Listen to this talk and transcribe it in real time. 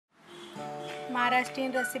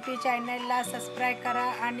Maharashtrian recipe चॅनलला subscribe करा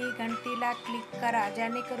आणि घंटीला क्लिक करा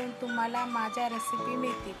जेणेकरून तुम्हाला माझ्या रेसिपी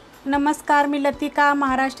मिळतील. नमस्कार, मी लतिका.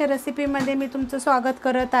 महाराष्ट्र रेसिपीमध्ये मी तुमचं स्वागत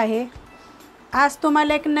करत आहे. आज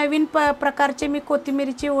तुम्हाला एक नवीन प्रकारचे मी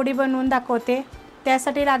कोथिंबीरची वडी बनवून दाखवते.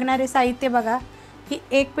 त्यासाठी लागणारे साहित्य बघा. ही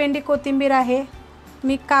एक पेंडी कोथिंबीर आहे.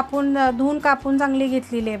 मी धुवून कापून चांगली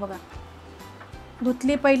घेतलेली आहे बघा.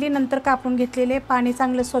 धुतली पहिली, नंतर कापून घेतलेले, पाणी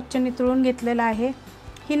चांगलं स्वच्छ नितळून घेतलेलं आहे.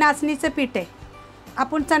 ही नाचणीचं पीठ आहे.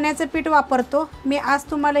 आपण चण्याचं पीठ वापरतो. मी आज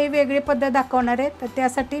तुम्हाला ही वेगळी पद्धत दाखवणार आहे. तर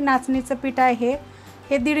त्यासाठी नाचणीचं पीठ आहे.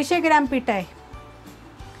 हे 150 ग्रॅम पीठ आहे.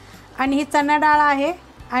 आणि ही चणा डाळ आहे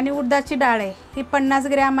आणि उडदाची डाळ आहे. ही 50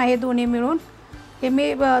 ग्रॅम आहे. दोन्ही मिळून हे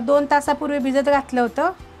मी 2 तासापूर्वी भिजत घातलं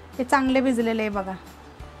होतं. हे चांगले भिजलेलं आहे बघा.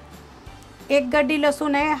 एक गड्डी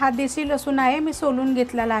लसूण आहे. हा देशी लसूण आहे, मी सोलून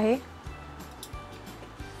घेतलेला आहे.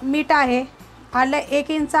 मीठ आहे. आलं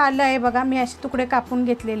 1 इंच आलं आहे बघा. मी असे तुकडे कापून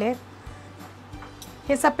घेतलेले आहेत.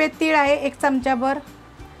 हे सफेद तीळ आहे 1 चमचाभर.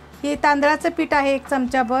 ही तांदळाचं पीठ आहे 1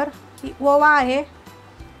 चमचाभर. ही ओवा आहे,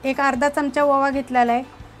 एक अर्धा चमचा ओवा घेतलेला आहे.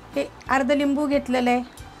 हे अर्ध लिंबू घेतलेलं आहे.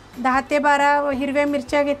 10 ते 12 हिरव्या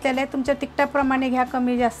मिरच्या घेतलेल्या आहेत. तुमच्या तिखटाप्रमाणे घ्या,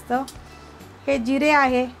 कमी जास्त. हे जिरे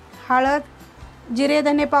आहे, हळद, जिरे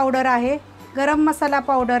धने पावडर आहे, गरम मसाला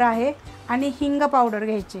पावडर आहे आणि हिंग पावडर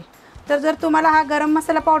घ्यायची. तर जर तुम्हाला हा गरम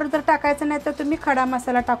मसाला पावडर जर टाकायचा नाही तर तुम्ही खडा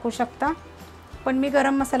मसाला टाकू शकता, पण मी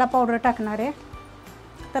गरम मसाला पावडर टाकणार आहे.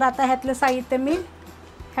 तर आता ह्यातलं साहित्य मी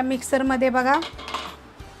ह्या मिक्सरमध्ये बघा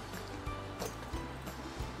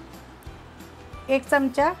 1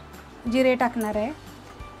 चमचा जिरे टाकणार आहे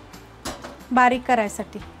बारीक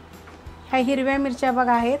करायसाठी. ह्या हिरव्या मिरच्या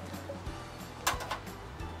बघा आहेत.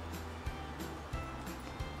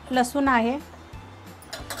 लसूण आहे.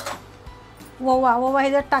 ओवा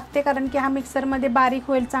ह्याच्यात टाकते कारण की हा मिक्सरमध्ये बारीक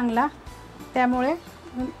होईल चांगला, त्यामुळे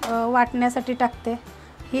वाटण्यासाठी टाकते.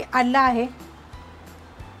 ही आलं आहे.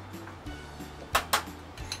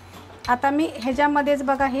 आता मी ह्याच्यामध्येच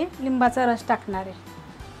बघा हे लिंबाचा रस टाकणार आहे.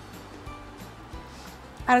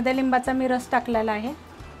 अर्ध्या लिंबाचा मी रस टाकलेला आहे.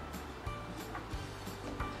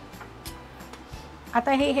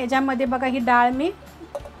 आता हे ह्याच्यामध्ये बघा ही डाळ मी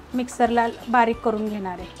मिक्सरला बारीक करून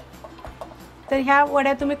घेणार आहे. तर ह्या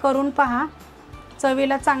वड्या तुम्ही करून पहा.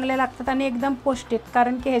 चवीला चांगल्या लागतात आणि एकदम पौष्टिक,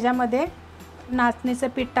 कारण की ह्याच्यामध्ये नाचणीचं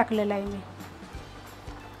पीठ टाकलेलं आहे मी.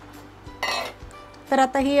 तर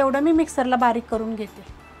आता ही एवढं मी मिक्सरला बारीक करून घेते.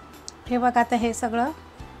 हे बघा, आता हे सगळं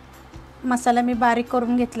मसाला मी बारीक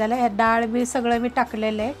करून घेतलेला आहे. डाळ बी सगळं मी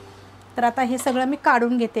टाकलेलं आहे. तर आता हे सगळं मी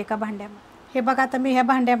काढून घेते एका भांड्यामध्ये. हे बघा, आता मी ह्या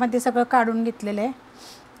भांड्यामध्ये सगळं काढून घेतलेलं आहे.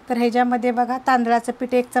 तर ह्याच्यामध्ये बघा तांदळाचं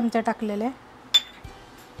पीठ 1 चमचा टाकलेलं आहे.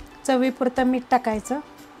 चवीपुरतं मीठ टाकायचं.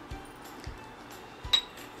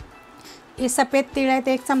 हे सफेद तीळ आहेत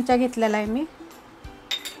 1 चमचा घेतलेला आहे मी.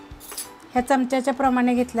 ह्या चमच्याच्या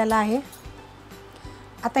प्रमाणे घेतलेला आहे.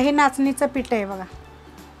 आता हे नाचणीचं पीठ आहे बघा.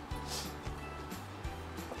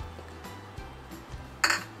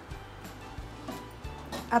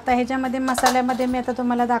 आता ह्याच्यामध्ये मसाल्यामध्ये मी आता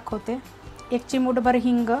तुम्हाला दाखवते. 1 चिमूटभर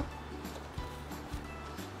हिंग,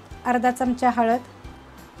 अर्धा चमचा हळद,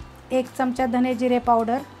 1 चमचा धने जिरे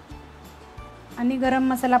पावडर आणि गरम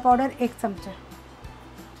मसाला पावडर 1 चमचा.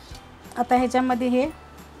 आता ह्याच्यामध्ये हे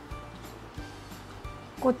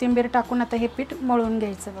कोथिंबीर टाकून आता हे पीठ मळून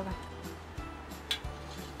घ्यायचं बघा.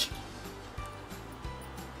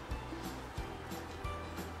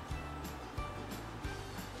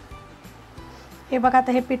 हे बघा,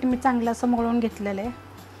 आता हे पीठ मी चांगलं असं मळून घेतलेलं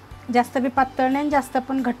आहे. जास्त बी पातळ नाही, जास्त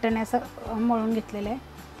पण घट्ट नाही, असं मळून घेतलेलं आहे.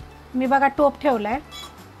 मी बघा टोप ठेवला आहे.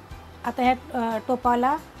 आता ह्या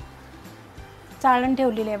टोपाला चाळण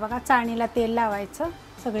ठेवलेली आहे बघा. चाळणीला तेल लावायचं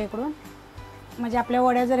सगळीकडून, म्हणजे आपल्या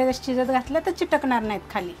वड्या जर शिजत घातल्या तर चिटकणार नाहीत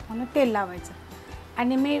खाली, म्हणून तेल लावायचं.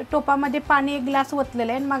 आणि मी टोपामध्ये पाणी 1 ग्लास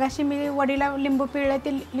ओतलेलं आहे. मगाशी मी वडीला लिंबू पिळलं,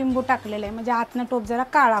 ते लिंबू टाकलेलं आहे, म्हणजे आतनं टोप जरा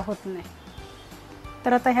काळा होत नाही.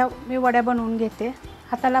 तर आता ह्या मी वड्या बनवून घेते.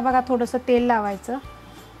 हाताला बघा थोडंसं तेल लावायचं.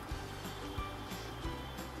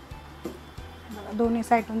 बघा, दोन्ही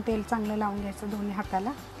साईडून तेल चांगलं लावून घ्यायचं दोन्ही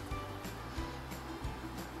हाताला.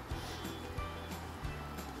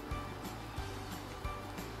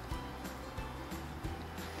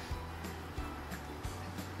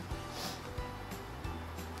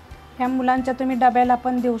 ह्या मुलांच्या तुम्ही डब्याला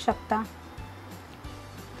पण देऊ शकता.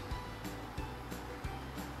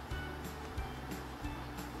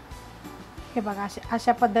 हे बघा,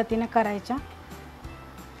 अशा पद्धतीने करायच्या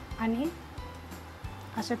आणि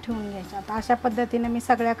असं ठेवून घ्यायचं. आता अशा पद्धतीने मी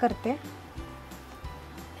सगळ्या करते.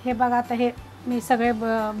 हे बघा, आता हे मी सगळे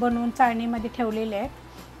बनवून चाळणीमध्ये ठेवलेले आहेत.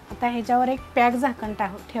 आता ह्याच्यावर एक पॅक झाकण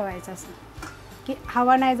ठेवायचं असं की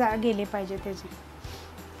हवा नाही गेली पाहिजे त्याची.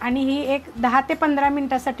 आणि ही एक 10 ते 15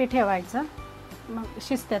 मिनटासाठी ठेवायचं. मग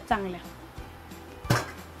शिजतात चांगल्या.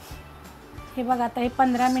 हे बघा आता हे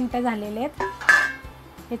 15 मिनटं झालेले आहेत.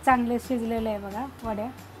 हे चांगले शिजलेले आहे बघा वड्या.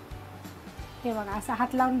 हे बघा असं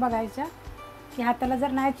हात लावून बघायच्या की हाताला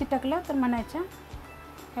जर नाही चिटकलं तर म्हणायच्या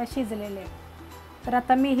ह्या शिजलेले आहे. तर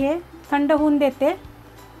आता मी हे थंड होऊन देते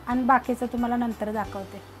आणि बाकीचं तुम्हाला नंतर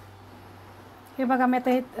दाखवते. हे बघा मी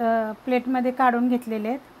आता हे प्लेटमध्ये काढून घेतलेले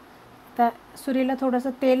आहेत. तर सुरीला थोडंसं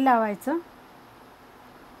तेल लावायचं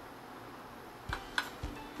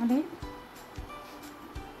आणि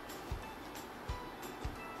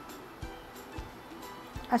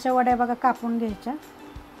अशा वड्या बघा कापून घ्यायच्या.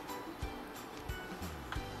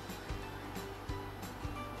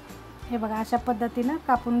 हे बघा अशा पद्धतीनं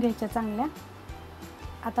कापून घ्यायच्या चांगल्या.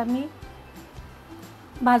 आता मी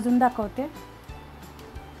भाजून दाखवते.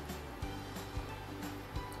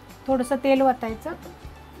 थोडंसं तेल ओतायचं,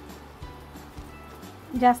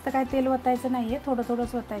 जास्त काय तेल ओतायचं नाही आहे, थोडं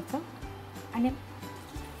थोडंच ओतायचं आणि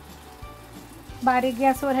बारीक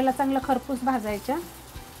गॅसवर ह्याला चांगलं खरपूस भाजायच्या.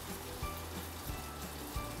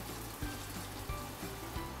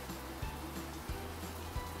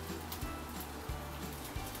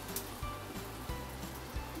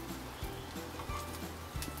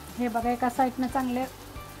 हे बघा एका साईडनं चांगले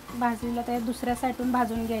भाजलेलं तर दुसऱ्या साईडून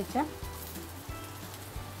भाजून घ्यायच्या.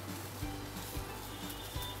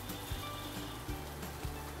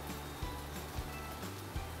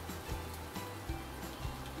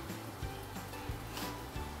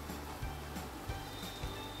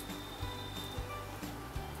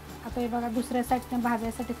 आता हे बघा दुसऱ्या साईडने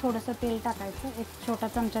भाजायसाठी थोडंसं तेल टाकायचं. एक छोटा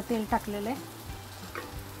चमचा तेल टाकलेलं आहे.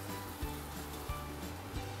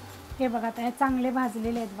 हे बघा आता हे चांगले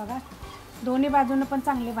भाजलेले आहेत बघा, दोन्ही बाजूनं पण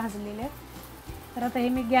चांगले भाजलेले आहेत. तर आता हे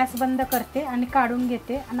मी गॅस बंद करते आणि काढून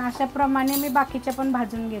घेते आणि अशाप्रमाणे मी बाकीच्या पण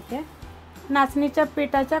भाजून घेते. नाचणीच्या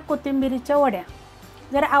पिठाच्या कोथिंबिरीच्या वड्या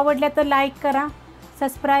जर आवडल्या तर लाईक करा,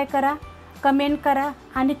 सबस्क्राईब करा, कमेंट करा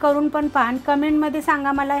आणि करून पण पहा आणि कमेंटमध्ये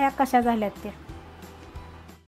सांगा मला ह्या कशा झाल्यात त्या.